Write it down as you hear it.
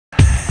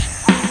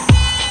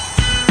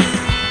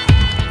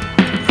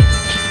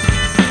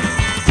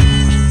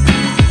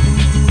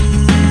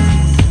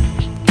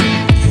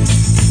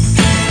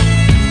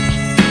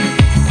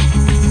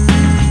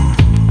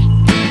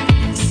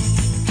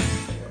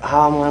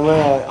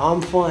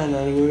I'm fine,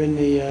 and we're in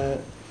the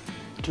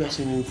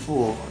dressing room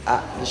 4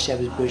 at the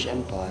Shepherd's Bush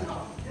Empire.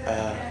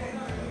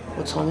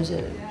 What time is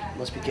it?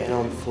 Must be getting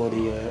on for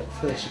the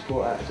first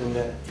support act in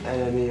the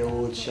NME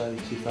Awards show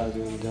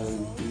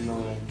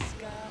 2009.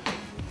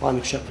 By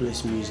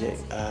Metropolis Music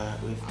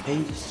with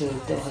Peter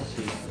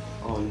Doherty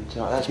on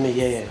tonight. That's me,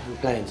 yeah, we're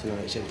playing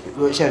tonight.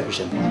 We're at Shepherd's Bush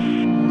Empire.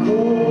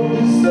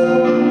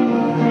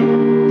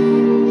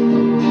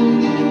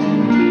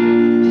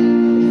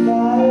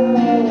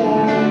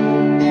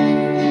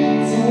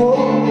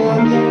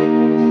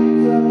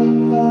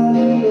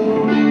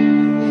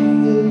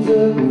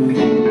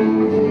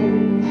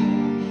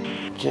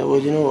 Well,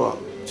 you know what?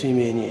 Between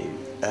me and you,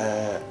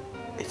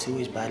 it's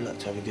always bad luck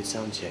to have a good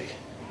sound check.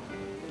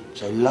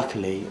 So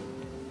luckily,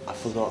 I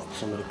forgot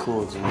some of the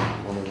chords in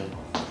one of the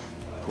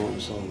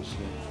important songs.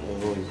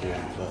 They're all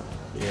important, but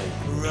yeah.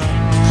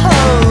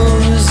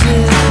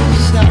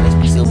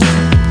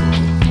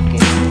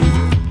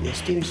 Yeah,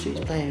 Stephen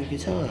Street's playing a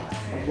guitar.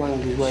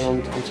 Wanged his way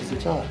onto the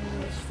guitar,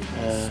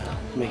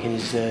 making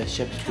his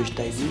Shepherd's Bush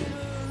debut.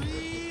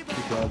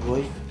 Keep our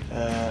boy,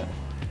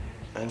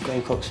 and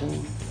Graham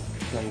Coxon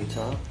playing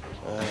guitar.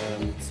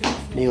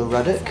 Neil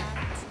Ruddock,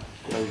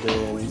 the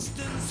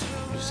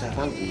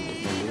Southampton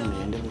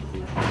member in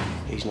Liverpool.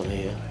 He's not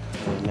here.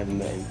 I've never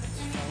met him.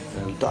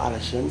 Dot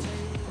Allison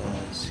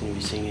is going to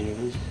be singing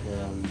with us.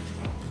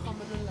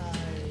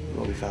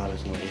 Robbie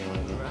Fowler's not here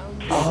either.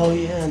 Oh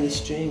yeah, and the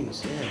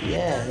strings.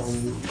 Yeah.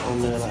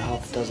 On like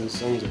half a dozen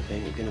songs, I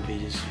think we're going to be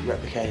just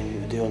replicating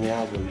what we do on the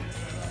album.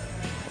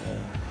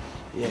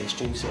 Yeah, the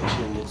string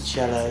section, the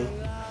cello,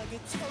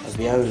 a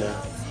viola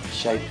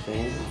shape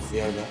thing,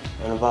 viola,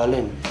 and a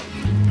violin.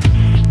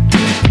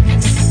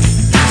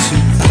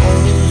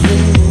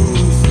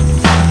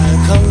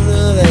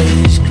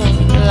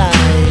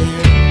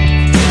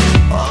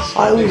 I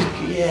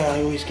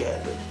always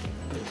get a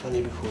bit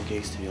funny before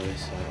gigs, to be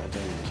honest.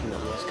 It's not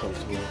the most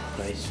comfortable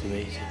place for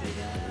me to be.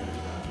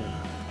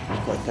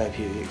 It's quite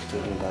therapeutic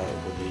talking about it,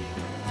 probably.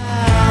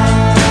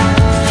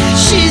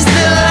 She's the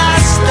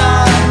last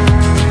of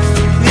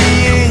the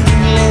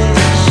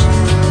English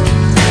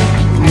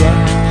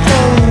roses.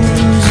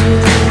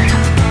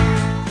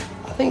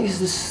 I think it's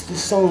the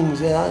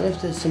songs, I don't know if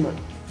there's so much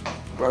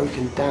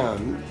broken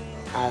down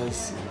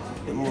as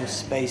a bit more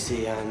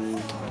spacey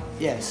and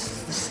yes,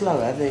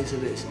 slower. I think it's a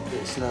bit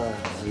slower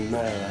and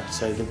mellower.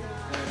 So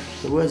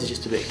the words are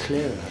just a bit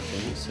clearer, I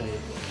think. So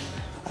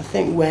I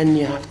think when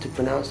you have to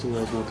pronounce the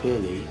words more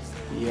clearly,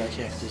 you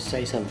actually have to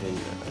say something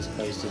as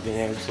opposed to being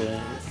able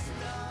to,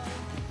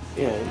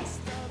 you know,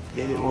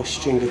 be a bit more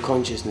string of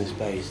consciousness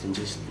based and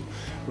just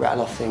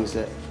rattle off things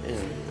that, you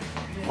know,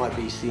 might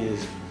be seen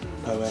as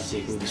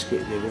poetic or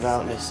descriptive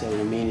without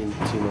necessarily meaning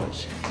too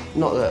much.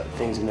 Not that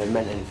things have never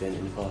meant anything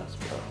in the past,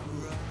 but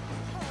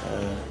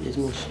there's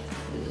more.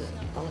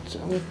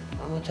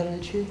 Am I telling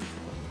the truth?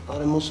 Are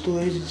there more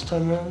stories this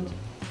time around?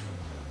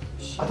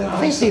 I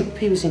think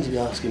people seem to be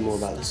asking more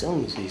about the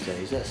songs these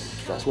days.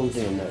 That's one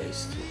thing I've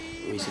noticed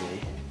recently.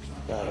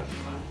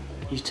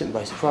 You took me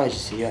by surprise, you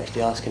see, you're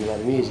actually asking about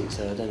the music,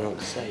 so I don't know what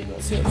to say.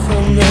 But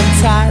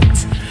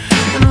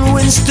I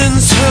always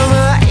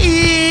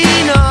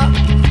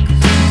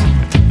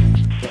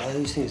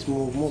think it's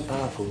more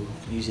powerful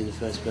using the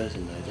first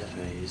person though,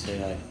 definitely. You say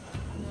like,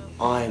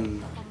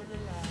 I'm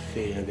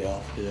feeling a bit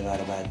off because I've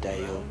had a bad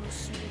day, or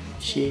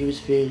she was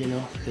feeling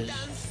off because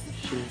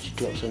she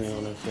dropped something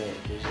on her foot.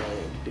 It's like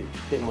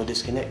a bit more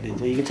disconnected.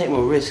 So you can take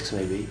more risks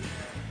maybe.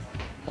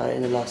 Like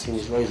in the Last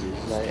English Roses,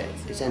 like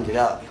it's ended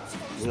up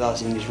the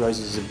Last English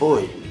Roses is a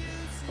boy,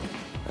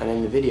 and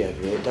in the video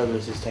for it,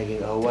 Douglas is taking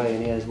it away,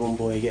 and he has one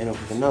boy getting off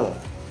with another.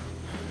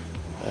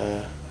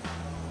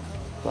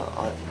 But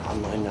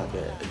I'm not in that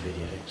bit of the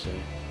video, so.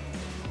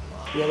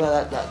 Yeah,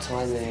 about that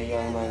time in a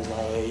young man's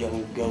life, a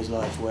young girl's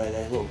life, where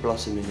they're sort of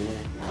blossoming, you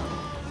know.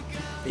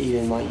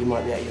 Even you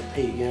might be at your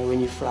peak, you know, when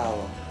you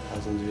flower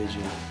as an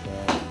individual.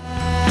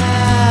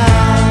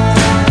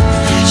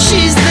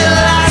 She's the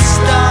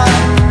last of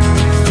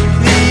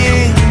the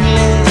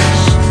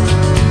English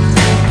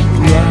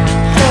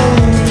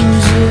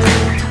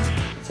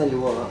roses. Tell you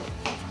what.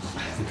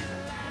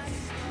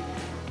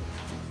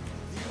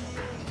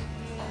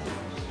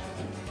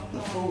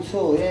 Full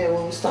tour, yeah,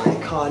 well we're starting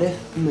at Cardiff,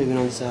 moving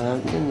on to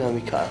Southampton, then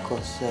we cut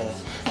across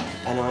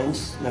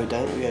Pennines, no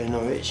don't, we go to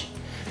Norwich,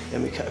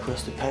 then we cut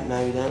across to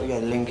no we don't, we go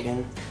to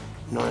Lincoln,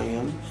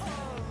 Nottingham,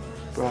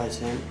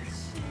 Brighton,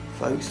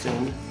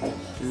 Folkestone,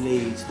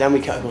 Leeds, then we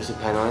cut across the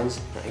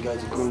Pennines, then we go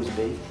to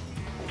Grimsby,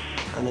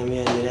 and then we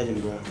end in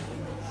Edinburgh,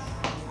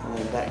 and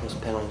then back across the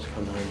Pennines to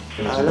come home.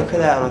 I look at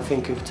that and I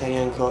think of Tony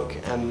Hancock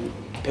and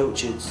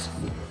Pilchards.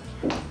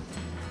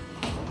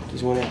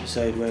 There's one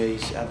episode where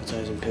he's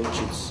advertising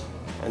Pilchards,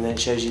 and then it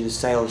shows you the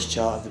sales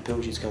chart of the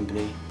Pilchards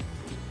company,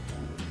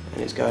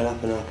 and it's going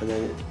up and up, and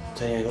then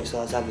Tony Hancock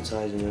starts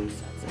advertising them,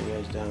 and it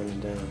goes down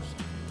and down.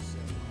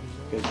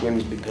 It goes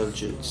Grimsby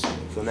Pilchards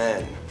for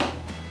men.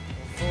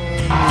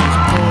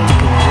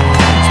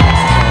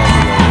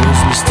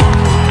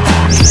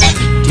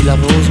 Do you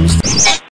love